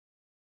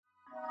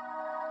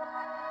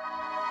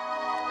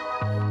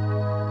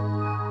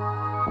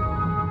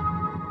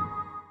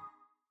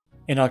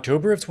In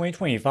October of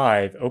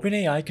 2025,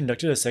 OpenAI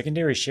conducted a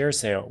secondary share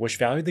sale which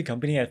valued the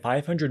company at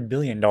 $500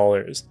 billion.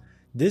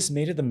 This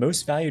made it the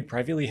most valued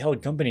privately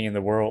held company in the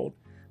world.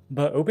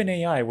 But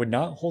OpenAI would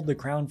not hold the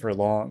crown for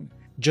long.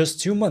 Just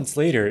 2 months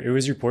later, it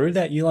was reported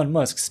that Elon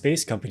Musk's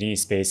space company,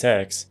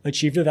 SpaceX,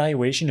 achieved a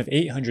valuation of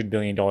 $800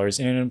 billion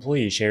in an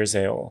employee share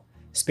sale.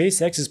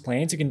 SpaceX is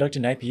planning to conduct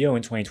an IPO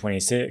in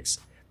 2026.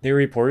 They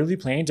are reportedly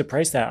planning to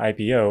price that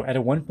IPO at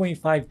a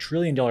 $1.5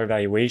 trillion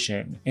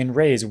valuation and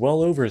raise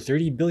well over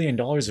 $30 billion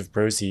of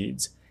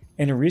proceeds.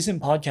 In a recent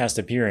podcast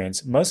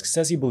appearance, Musk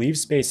says he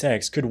believes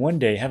SpaceX could one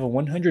day have a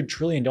 $100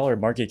 trillion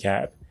market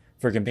cap.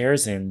 For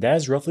comparison, that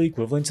is roughly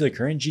equivalent to the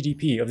current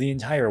GDP of the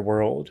entire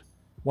world.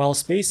 While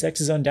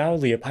SpaceX is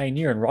undoubtedly a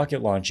pioneer in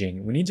rocket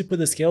launching, we need to put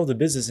the scale of the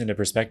business into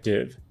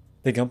perspective.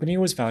 The company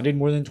was founded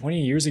more than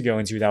 20 years ago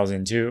in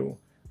 2002.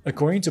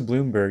 According to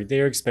Bloomberg,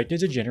 they are expected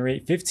to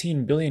generate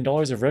 $15 billion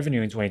of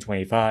revenue in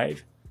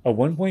 2025. A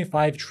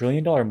 $1.5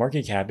 trillion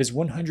market cap is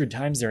 100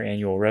 times their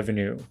annual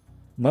revenue.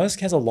 Musk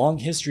has a long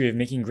history of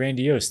making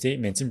grandiose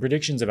statements and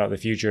predictions about the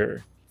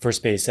future. For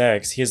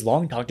SpaceX, he has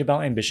long talked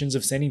about ambitions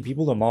of sending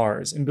people to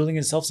Mars and building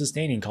a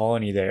self-sustaining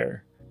colony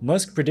there.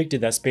 Musk predicted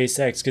that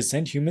SpaceX could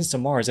send humans to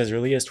Mars as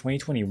early as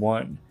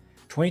 2021.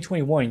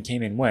 2021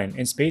 came and went,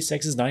 and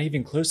SpaceX is not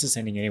even close to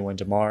sending anyone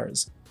to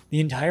Mars. The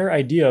entire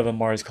idea of a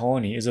Mars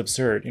colony is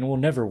absurd and will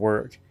never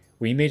work.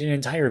 We made an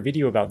entire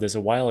video about this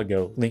a while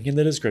ago, link in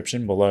the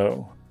description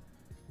below.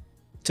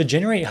 To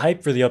generate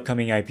hype for the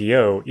upcoming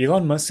IPO,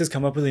 Elon Musk has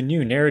come up with a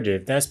new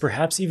narrative that is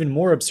perhaps even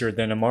more absurd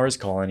than a Mars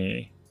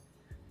colony.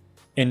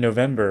 In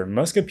November,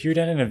 Musk appeared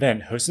at an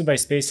event hosted by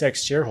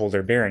SpaceX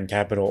shareholder Baron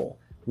Capital.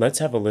 Let's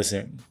have a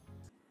listen.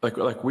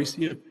 Like we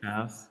see a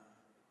path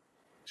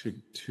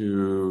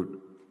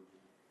to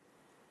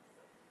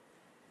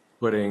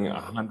putting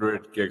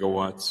 100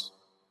 gigawatts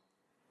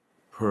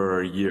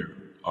per year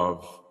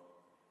of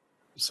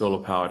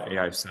solar-powered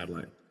AI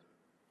satellite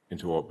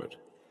into orbit.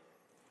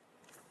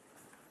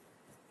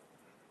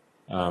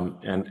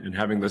 And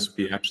having this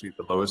be actually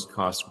the lowest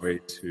cost way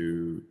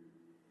to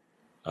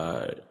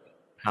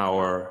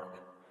power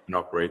and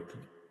operate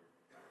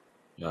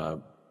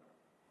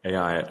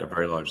AI at a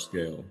very large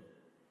scale.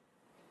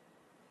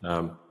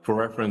 For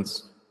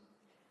reference,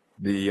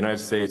 the United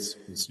States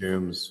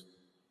consumes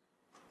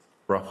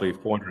roughly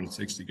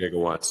 460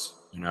 gigawatts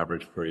on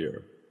average per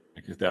year.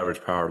 Because the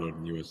average power load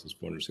in the U.S. is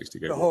 460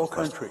 gigawatts.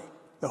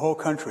 The whole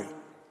country.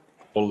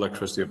 All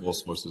electricity of all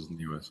sources in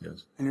the U.S.,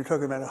 yes. And you're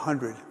talking about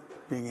 100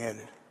 being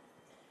added.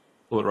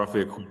 Well,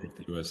 roughly a quarter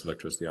of the U.S.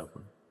 electricity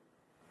output.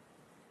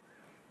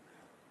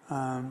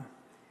 And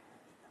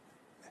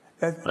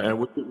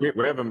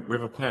we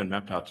have a plan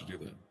mapped out to do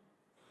that.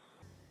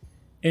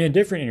 In a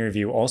different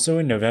interview, also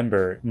in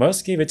November,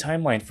 Musk gave a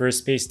timeline for his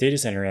space data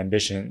center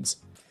ambitions.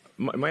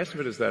 My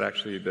estimate is that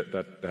actually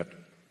that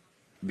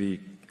the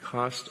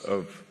cost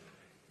of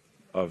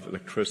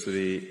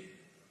electricity,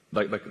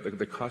 like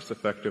the cost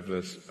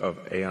effectiveness of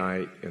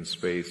AI in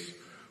space,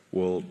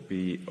 will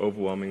be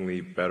overwhelmingly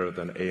better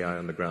than AI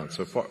on the ground.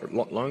 So far,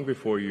 long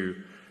before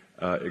you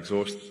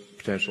exhaust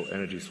potential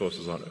energy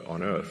sources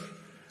on Earth,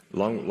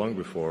 long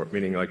before,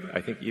 meaning like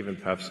I think even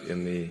perhaps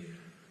in the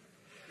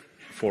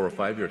 4 or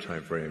 5 year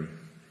time frame,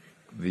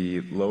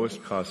 the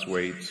lowest cost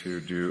way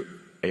to do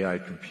AI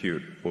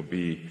compute will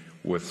be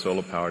with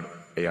solar-powered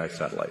AI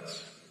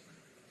satellites.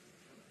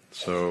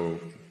 So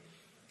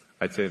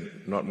I'd say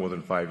not more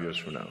than 5 years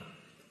from now.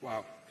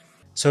 Wow.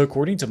 So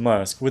according to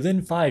Musk,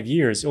 within 5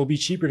 years, it will be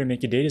cheaper to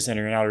make a data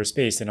center in outer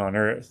space than on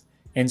Earth.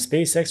 And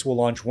SpaceX will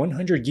launch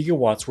 100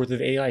 gigawatts worth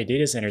of AI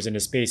data centers into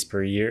space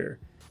per year.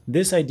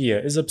 This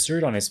idea is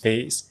absurd on its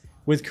face.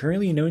 With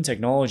currently known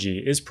technology,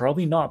 it is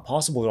probably not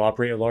possible to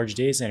operate a large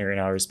data center in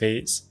outer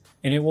space.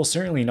 And it will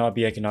certainly not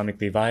be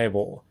economically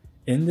viable.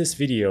 In this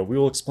video, we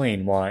will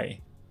explain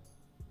why.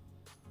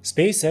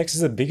 SpaceX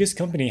is the biggest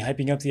company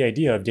hyping up the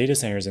idea of data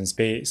centers in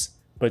space,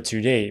 but to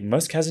date,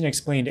 Musk hasn't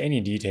explained any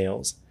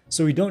details,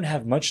 so we don't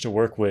have much to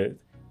work with.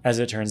 As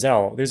it turns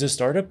out, there's a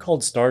startup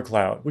called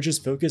Starcloud, which is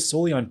focused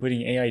solely on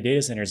putting AI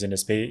data centers into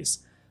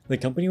space. The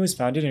company was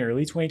founded in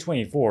early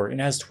 2024 and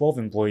has 12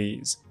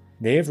 employees.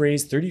 They have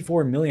raised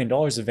 $34 million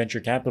of venture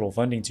capital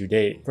funding to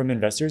date from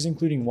investors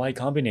including Y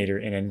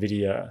Combinator and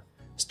Nvidia.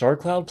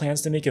 Starcloud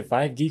plans to make a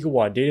 5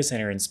 gigawatt data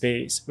center in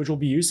space, which will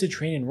be used to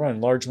train and run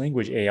large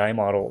language AI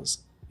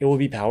models. It will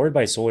be powered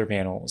by solar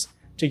panels.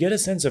 To get a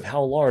sense of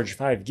how large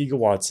 5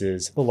 gigawatts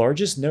is, the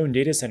largest known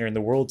data center in the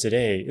world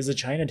today is the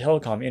China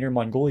Telecom Inner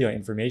Mongolia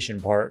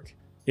Information Park.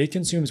 It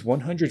consumes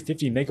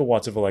 150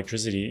 megawatts of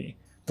electricity.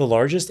 The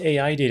largest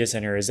AI data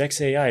center is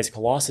xAI's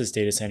Colossus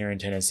data center in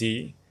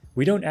Tennessee.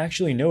 We don't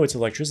actually know its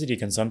electricity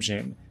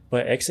consumption,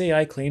 but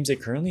xAI claims it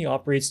currently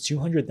operates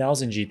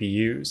 200,000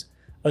 GPUs.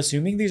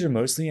 Assuming these are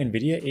mostly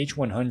NVIDIA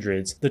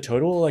H100s, the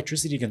total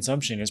electricity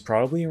consumption is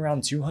probably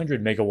around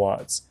 200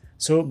 megawatts.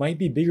 So it might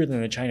be bigger than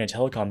the China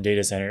Telecom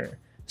data center.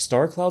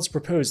 Starcloud's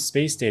proposed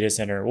space data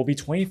center will be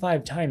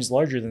 25 times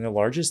larger than the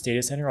largest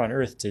data center on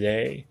Earth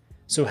today.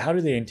 So how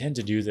do they intend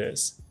to do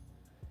this?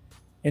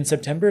 In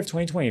September of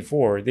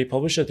 2024, they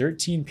published a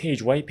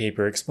 13-page white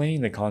paper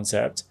explaining the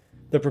concept.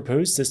 The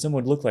proposed system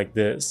would look like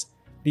this.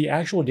 The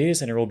actual data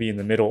center will be in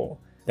the middle.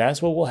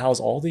 That's what will house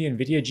all the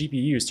NVIDIA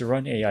GPUs to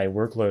run AI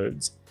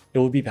workloads. It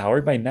will be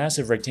powered by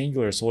massive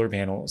rectangular solar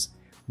panels.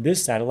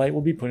 This satellite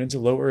will be put into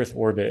low Earth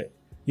orbit.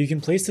 You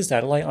can place the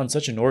satellite on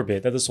such an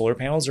orbit that the solar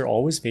panels are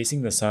always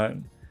facing the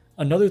sun.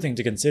 Another thing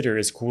to consider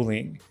is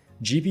cooling.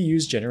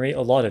 GPUs generate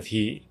a lot of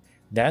heat.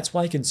 That's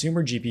why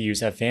consumer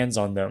GPUs have fans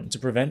on them to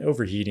prevent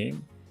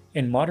overheating.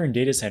 In modern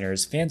data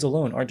centers, fans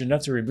alone aren't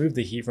enough to remove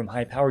the heat from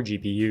high-power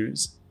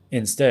GPUs.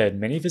 Instead,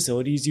 many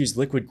facilities use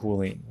liquid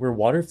cooling, where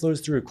water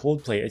flows through a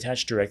cold plate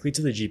attached directly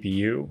to the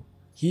GPU.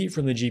 Heat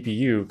from the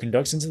GPU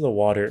conducts into the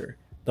water.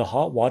 The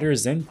hot water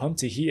is then pumped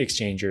to heat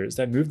exchangers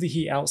that move the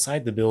heat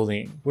outside the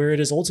building, where it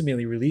is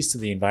ultimately released to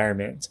the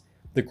environment.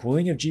 The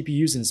cooling of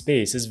GPUs in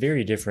space is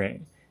very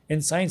different.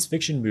 In science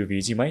fiction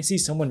movies, you might see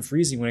someone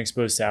freezing when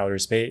exposed to outer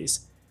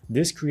space.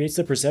 This creates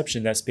the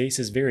perception that space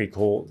is very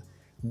cold.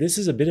 This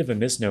is a bit of a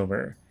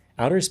misnomer.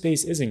 Outer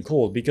space isn't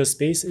cold because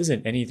space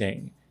isn't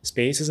anything.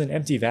 Space is an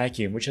empty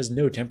vacuum which has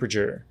no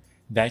temperature.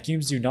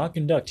 Vacuums do not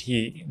conduct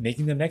heat,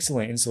 making them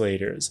excellent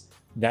insulators.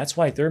 That's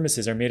why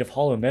thermoses are made of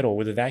hollow metal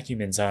with a vacuum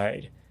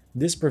inside.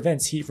 This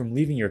prevents heat from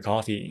leaving your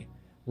coffee.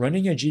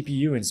 Running a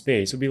GPU in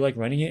space would be like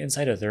running it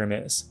inside a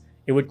thermos.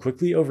 It would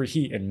quickly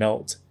overheat and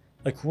melt.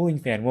 A cooling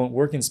fan won't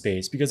work in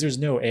space because there's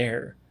no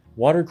air.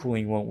 Water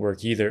cooling won't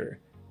work either.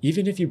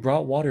 Even if you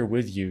brought water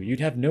with you, you'd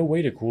have no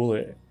way to cool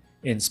it.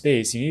 In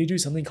space, you need to do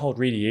something called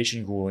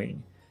radiation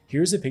cooling.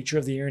 Here's a picture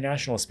of the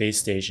International Space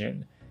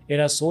Station. It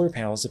has solar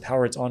panels to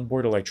power its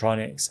onboard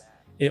electronics.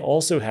 It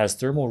also has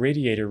thermal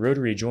radiator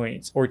rotary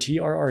joints, or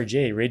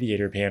TRRJ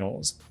radiator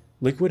panels.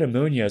 Liquid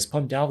ammonia is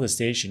pumped out of the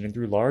station and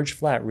through large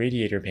flat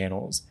radiator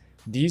panels.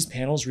 These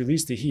panels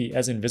release the heat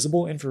as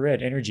invisible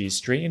infrared energy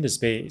straight into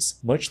space,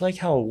 much like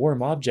how a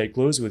warm object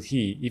glows with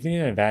heat even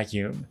in a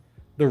vacuum.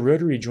 The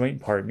rotary joint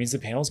part means the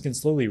panels can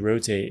slowly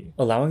rotate,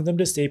 allowing them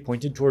to stay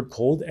pointed toward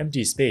cold,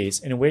 empty space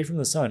and away from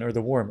the sun or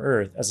the warm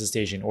Earth as the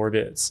station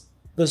orbits.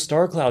 The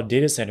Starcloud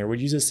data center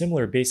would use a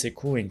similar basic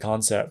cooling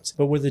concept,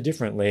 but with a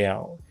different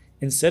layout.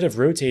 Instead of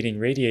rotating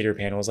radiator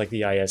panels like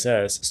the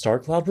ISS,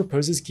 Starcloud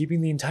proposes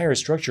keeping the entire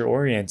structure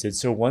oriented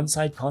so one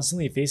side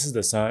constantly faces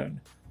the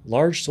sun.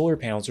 Large solar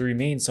panels will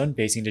remain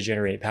sun-facing to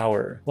generate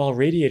power, while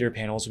radiator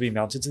panels will be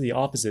mounted to the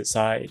opposite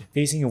side,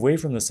 facing away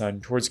from the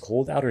sun towards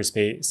cold outer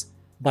space.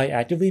 By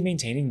actively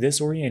maintaining this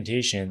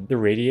orientation, the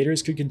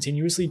radiators could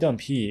continuously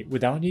dump heat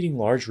without needing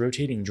large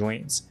rotating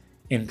joints.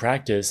 In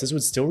practice, this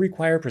would still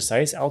require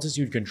precise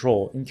altitude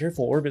control and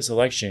careful orbit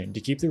selection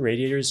to keep the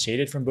radiators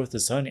shaded from both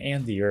the sun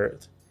and the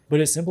Earth. But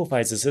it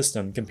simplifies the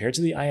system compared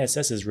to the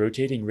ISS's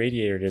rotating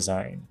radiator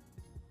design.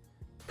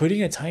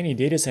 Putting a tiny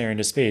data center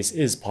into space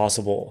is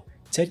possible.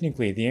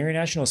 Technically, the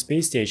International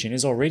Space Station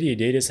is already a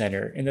data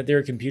center in that there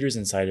are computers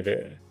inside of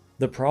it.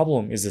 The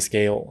problem is the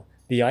scale.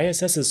 The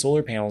ISS's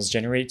solar panels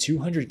generate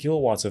 200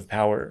 kilowatts of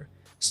power.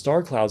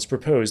 Starcloud's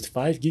proposed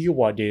 5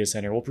 gigawatt data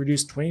center will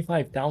produce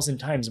 25,000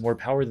 times more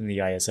power than the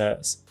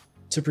ISS.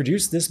 To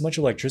produce this much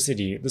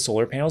electricity, the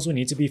solar panels will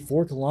need to be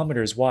 4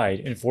 kilometers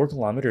wide and 4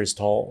 kilometers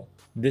tall.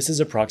 This is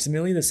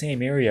approximately the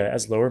same area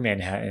as Lower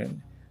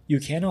Manhattan. You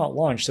cannot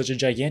launch such a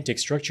gigantic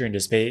structure into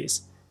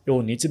space. It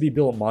will need to be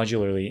built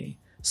modularly.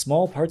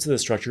 Small parts of the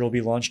structure will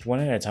be launched one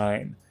at a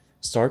time.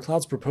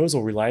 Starcloud's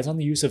proposal relies on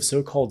the use of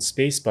so-called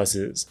space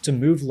buses to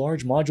move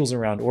large modules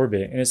around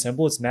orbit and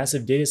assemble its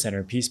massive data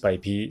center piece by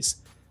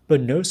piece.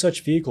 But no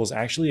such vehicles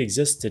actually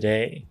exist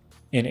today.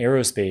 In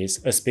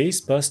aerospace, a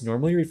space bus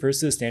normally refers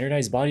to the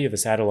standardized body of a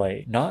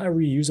satellite, not a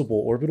reusable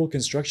orbital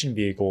construction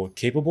vehicle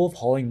capable of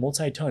hauling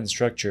multi-ton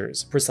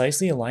structures,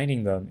 precisely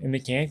aligning them and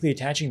mechanically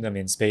attaching them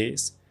in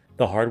space.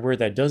 The hardware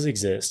that does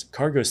exist,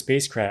 cargo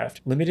spacecraft,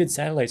 limited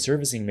satellite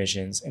servicing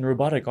missions, and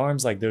robotic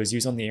arms like those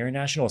used on the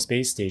International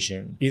Space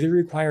Station, either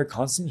require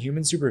constant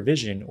human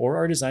supervision or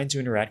are designed to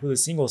interact with a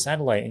single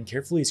satellite in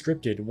carefully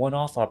scripted,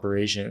 one-off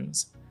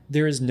operations.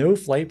 There is no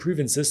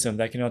flight-proven system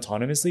that can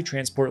autonomously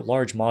transport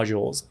large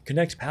modules,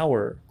 connect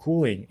power,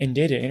 cooling, and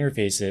data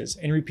interfaces,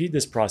 and repeat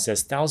this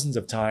process thousands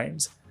of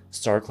times.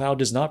 Starcloud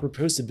does not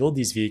propose to build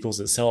these vehicles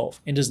itself,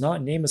 and does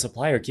not name a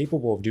supplier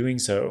capable of doing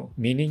so,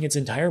 meaning its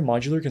entire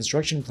modular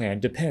construction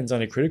plan depends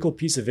on a critical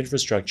piece of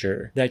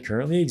infrastructure that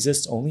currently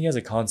exists only as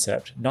a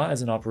concept, not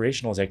as an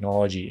operational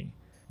technology.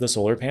 The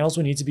solar panels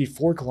will need to be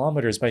 4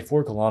 kilometers by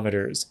 4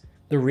 kilometers.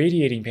 The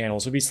radiating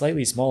panels will be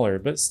slightly smaller,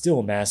 but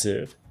still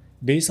massive.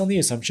 Based on the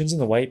assumptions in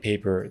the white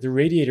paper, the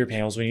radiator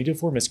panels will need to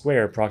form a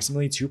square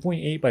approximately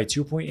 2.8 by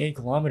 2.8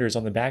 kilometers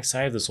on the back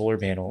side of the solar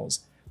panels.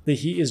 The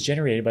heat is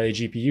generated by the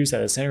GPUs at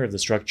the center of the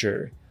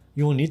structure.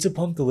 You will need to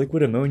pump the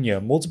liquid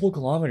ammonia multiple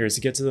kilometers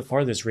to get to the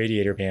farthest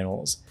radiator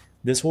panels.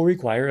 This will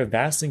require a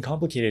vast and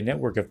complicated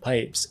network of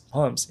pipes,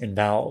 pumps, and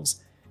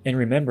valves. And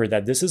remember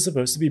that this is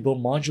supposed to be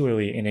built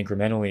modularly and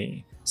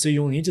incrementally, so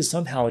you will need to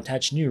somehow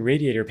attach new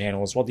radiator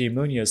panels while the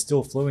ammonia is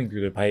still flowing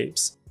through the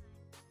pipes.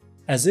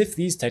 As if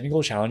these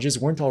technical challenges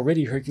weren't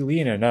already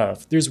Herculean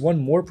enough, there's one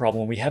more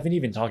problem we haven't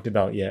even talked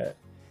about yet.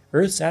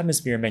 Earth's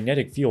atmosphere and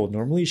magnetic field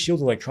normally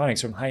shield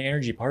electronics from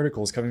high-energy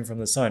particles coming from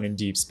the sun in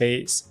deep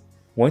space.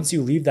 Once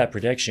you leave that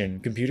protection,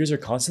 computers are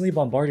constantly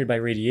bombarded by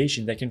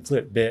radiation that can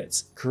flip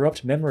bits,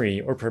 corrupt memory,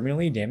 or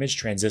permanently damage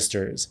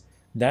transistors.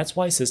 That's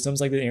why systems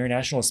like the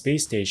International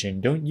Space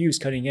Station don't use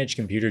cutting-edge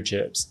computer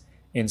chips.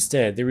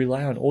 Instead, they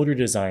rely on older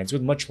designs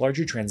with much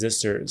larger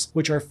transistors,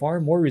 which are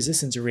far more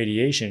resistant to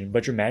radiation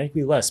but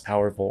dramatically less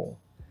powerful.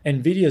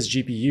 NVIDIA's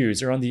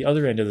GPUs are on the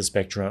other end of the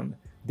spectrum.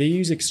 They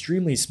use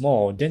extremely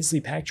small,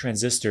 densely packed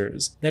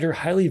transistors that are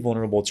highly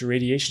vulnerable to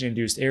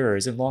radiation-induced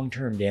errors and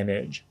long-term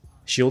damage.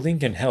 Shielding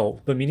can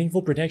help, but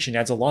meaningful protection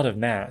adds a lot of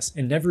mass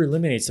and never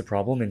eliminates the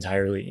problem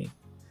entirely.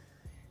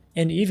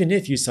 And even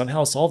if you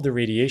somehow solve the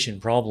radiation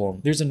problem,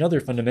 there's another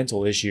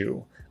fundamental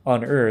issue.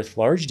 On Earth,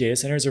 large data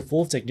centers are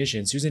full of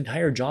technicians whose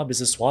entire job is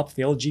to swap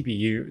failed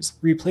GPUs,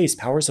 replace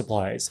power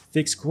supplies,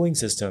 fix cooling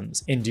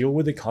systems, and deal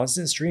with the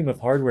constant stream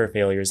of hardware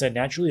failures that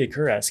naturally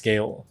occur at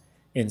scale.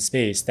 In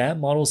space, that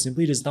model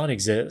simply does not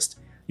exist.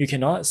 You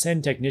cannot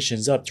send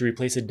technicians up to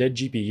replace a dead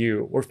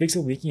GPU or fix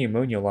a leaking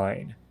ammonia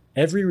line.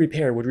 Every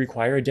repair would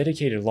require a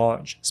dedicated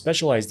launch,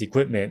 specialized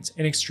equipment,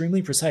 and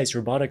extremely precise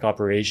robotic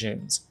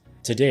operations.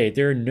 Today,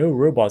 there are no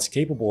robots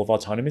capable of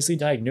autonomously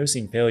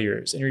diagnosing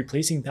failures and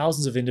replacing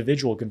thousands of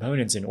individual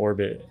components in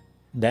orbit.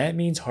 That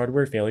means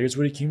hardware failures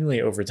would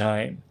accumulate over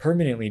time,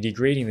 permanently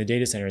degrading the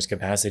data center's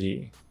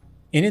capacity.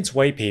 In its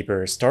white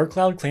paper,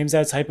 Starcloud claims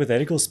that its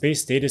hypothetical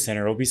space data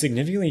center will be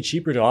significantly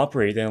cheaper to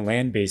operate than a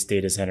land-based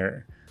data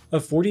center. A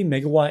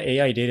 40-megawatt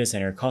AI data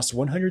center costs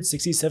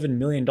 $167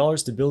 million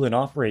to build and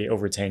operate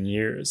over 10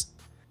 years.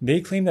 They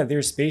claim that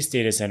their space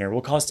data center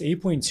will cost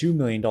 $8.2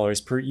 million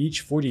per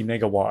each 40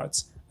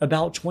 megawatts,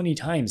 about 20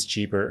 times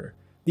cheaper.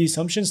 The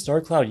assumptions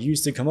Starcloud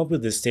used to come up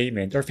with this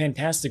statement are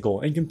fantastical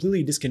and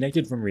completely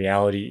disconnected from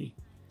reality.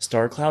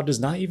 Starcloud does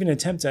not even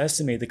attempt to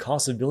estimate the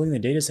cost of building the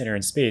data center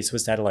in space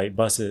with satellite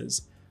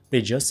buses.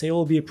 They just say it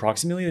will be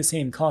approximately the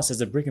same cost as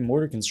the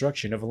brick-and-mortar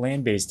construction of a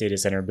land-based data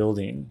center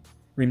building.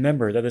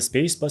 Remember that the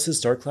space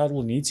buses Starcloud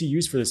will need to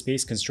use for the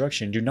space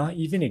construction do not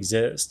even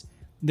exist.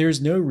 There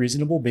is no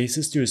reasonable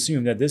basis to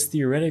assume that this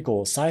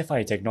theoretical,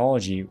 sci-fi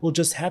technology will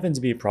just happen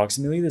to be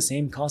approximately the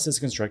same cost as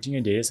constructing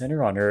a data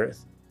center on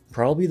Earth.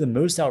 Probably the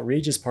most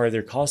outrageous part of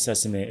their cost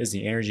estimate is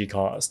the energy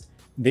cost.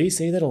 They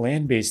say that a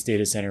land-based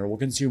data center will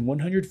consume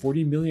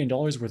 $140 million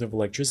worth of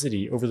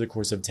electricity over the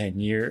course of 10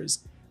 years.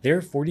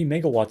 Their 40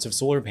 megawatts of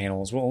solar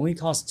panels will only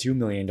cost $2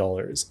 million.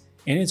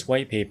 In its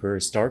white paper,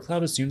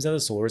 Starcloud assumes that the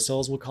solar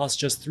cells will cost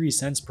just 3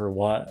 cents per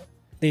watt.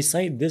 They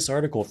cite this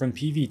article from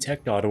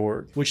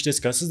pvtech.org, which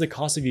discusses the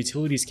cost of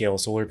utility-scale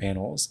solar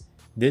panels.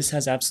 This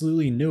has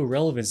absolutely no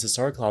relevance to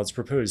Starcloud's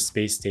proposed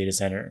space data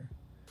center.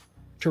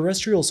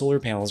 Terrestrial solar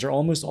panels are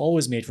almost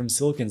always made from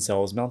silicon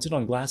cells mounted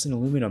on glass and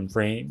aluminum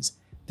frames.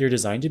 They're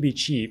designed to be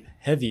cheap,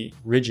 heavy,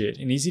 rigid,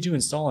 and easy to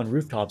install on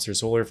rooftops or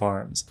solar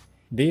farms.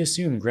 They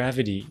assume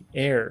gravity,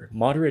 air,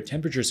 moderate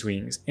temperature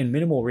swings, and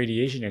minimal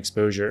radiation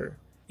exposure.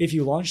 If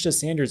you launched a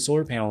standard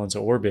solar panel into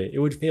orbit, it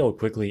would fail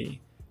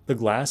quickly. The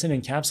glass and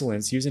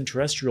encapsulants used in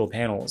terrestrial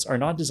panels are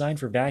not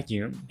designed for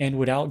vacuum and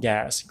would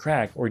outgas,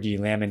 crack, or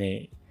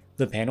delaminate.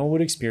 The panel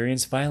would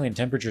experience violent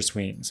temperature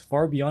swings,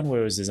 far beyond what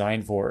it was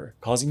designed for,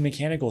 causing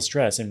mechanical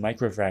stress and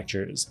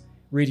microfractures.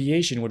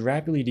 Radiation would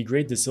rapidly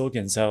degrade the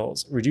silicon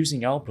cells,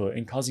 reducing output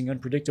and causing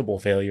unpredictable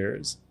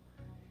failures.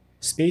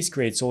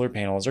 Space-grade solar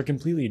panels are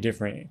completely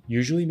different,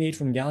 usually made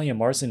from gallium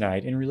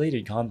arsenide and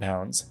related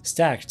compounds,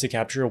 stacked to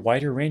capture a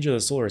wider range of the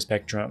solar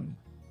spectrum.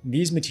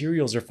 These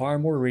materials are far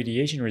more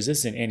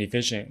radiation-resistant and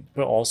efficient,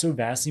 but also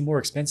vastly more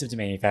expensive to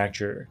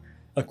manufacture.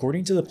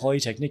 According to the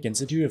Polytechnic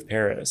Institute of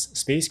Paris,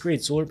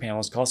 space-grade solar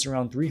panels cost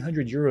around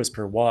 €300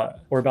 per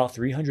watt, or about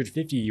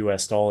 $350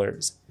 US.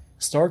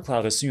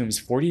 Starcloud assumes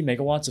 40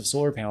 megawatts of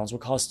solar panels will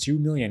cost $2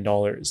 million.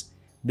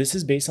 This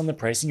is based on the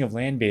pricing of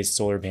land-based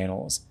solar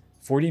panels.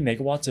 40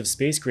 megawatts of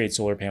space-grade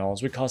solar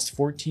panels would cost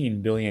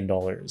 $14 billion.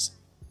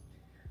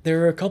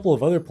 There are a couple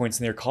of other points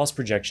in their cost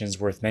projections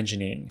worth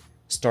mentioning.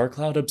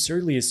 Starcloud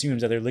absurdly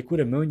assumes that their liquid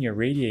ammonia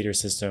radiator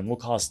system will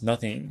cost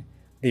nothing.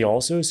 They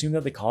also assume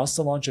that the cost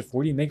to launch a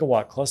 40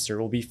 megawatt cluster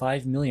will be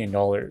 $5 million.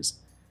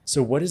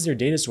 So what is their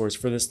data source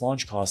for this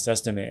launch cost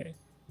estimate?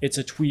 It's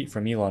a tweet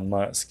from Elon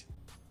Musk.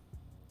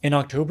 In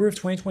October of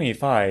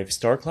 2025,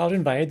 Starcloud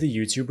invited the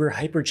YouTuber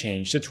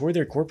Hyperchange to tour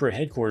their corporate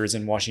headquarters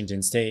in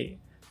Washington State.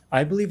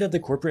 I believe that the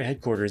corporate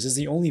headquarters is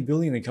the only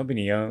building the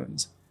company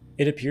owns.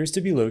 It appears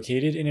to be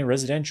located in a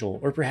residential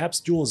or perhaps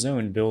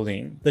dual-zoned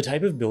building, the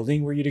type of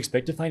building where you'd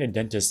expect to find a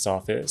dentist's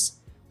office.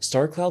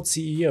 Starcloud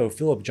CEO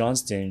Philip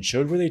Johnston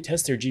showed where they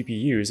test their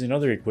GPUs and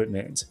other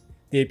equipment.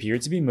 They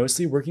appeared to be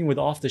mostly working with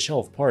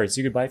off-the-shelf parts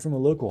you could buy from a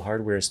local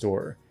hardware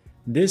store.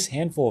 This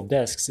handful of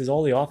desks is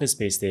all the office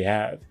space they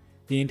have.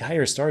 The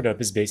entire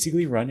startup is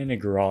basically run in a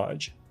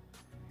garage.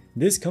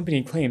 This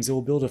company claims it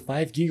will build a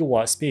 5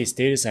 gigawatt space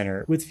data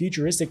center with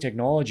futuristic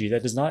technology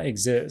that does not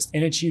exist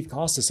and achieve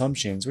cost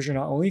assumptions which are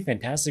not only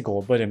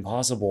fantastical but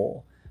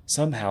impossible.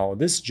 Somehow,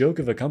 this joke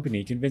of a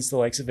company convinced the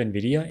likes of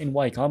NVIDIA and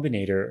Y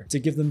Combinator to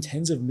give them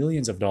tens of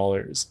millions of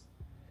dollars.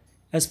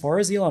 As far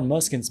as Elon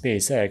Musk and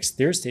SpaceX,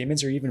 their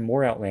statements are even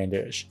more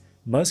outlandish.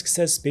 Musk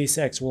says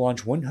SpaceX will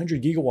launch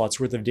 100 gigawatts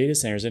worth of data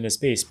centers into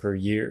space per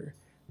year.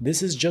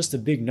 This is just a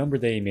big number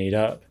that he made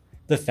up.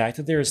 The fact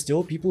that there are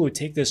still people who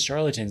take this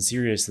charlatan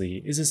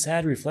seriously is a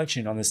sad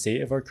reflection on the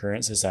state of our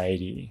current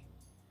society.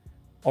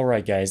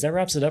 Alright guys, that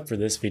wraps it up for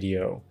this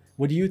video.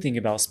 What do you think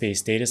about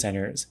space data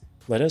centers?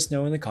 Let us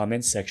know in the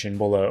comments section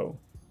below.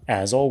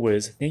 As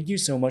always, thank you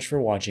so much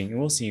for watching and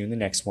we'll see you in the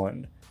next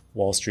one.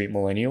 Wall Street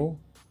Millennial,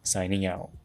 signing out.